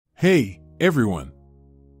Hey, everyone.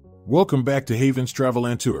 Welcome back to Haven's Travel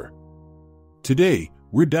and Tour. Today,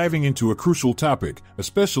 we're diving into a crucial topic,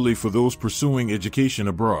 especially for those pursuing education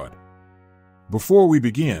abroad. Before we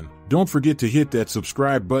begin, don't forget to hit that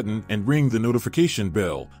subscribe button and ring the notification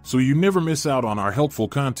bell so you never miss out on our helpful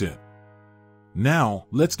content. Now,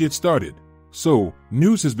 let's get started. So,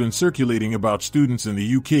 news has been circulating about students in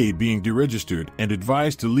the UK being deregistered and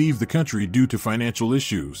advised to leave the country due to financial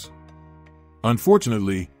issues.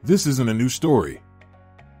 Unfortunately, this isn't a new story.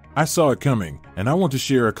 I saw it coming, and I want to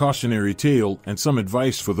share a cautionary tale and some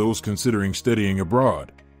advice for those considering studying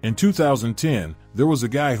abroad. In 2010, there was a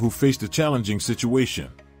guy who faced a challenging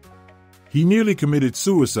situation. He nearly committed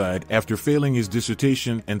suicide after failing his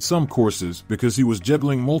dissertation and some courses because he was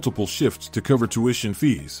juggling multiple shifts to cover tuition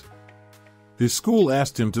fees. His school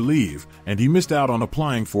asked him to leave, and he missed out on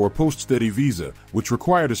applying for a post-study visa, which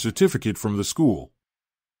required a certificate from the school.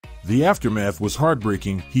 The aftermath was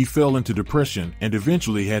heartbreaking. He fell into depression and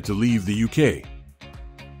eventually had to leave the UK.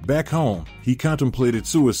 Back home, he contemplated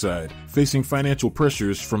suicide, facing financial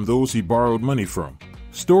pressures from those he borrowed money from.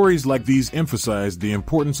 Stories like these emphasize the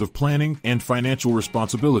importance of planning and financial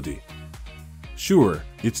responsibility. Sure,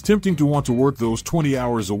 it's tempting to want to work those 20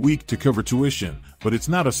 hours a week to cover tuition, but it's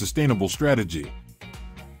not a sustainable strategy.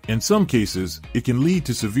 In some cases, it can lead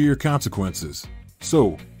to severe consequences.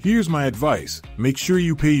 So, here's my advice: make sure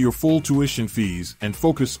you pay your full tuition fees and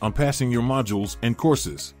focus on passing your modules and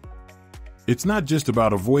courses. It's not just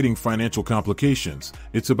about avoiding financial complications,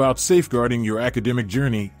 it's about safeguarding your academic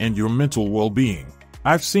journey and your mental well-being.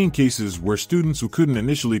 I've seen cases where students who couldn't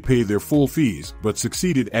initially pay their full fees but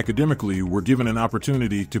succeeded academically were given an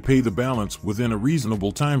opportunity to pay the balance within a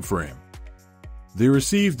reasonable time frame. They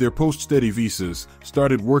received their post-study visas,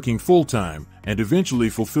 started working full-time, and eventually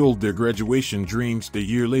fulfilled their graduation dreams a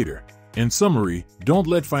year later. In summary, don't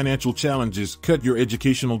let financial challenges cut your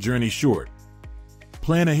educational journey short.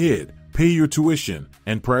 Plan ahead, pay your tuition,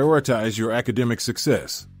 and prioritize your academic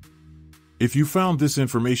success. If you found this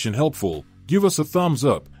information helpful, give us a thumbs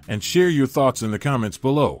up and share your thoughts in the comments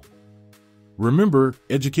below. Remember,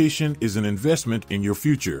 education is an investment in your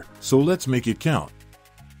future, so let's make it count.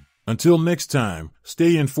 Until next time,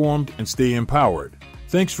 stay informed and stay empowered.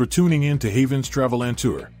 Thanks for tuning in to Haven's Travel and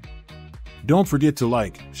Tour. Don't forget to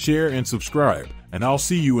like, share, and subscribe, and I'll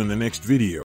see you in the next video.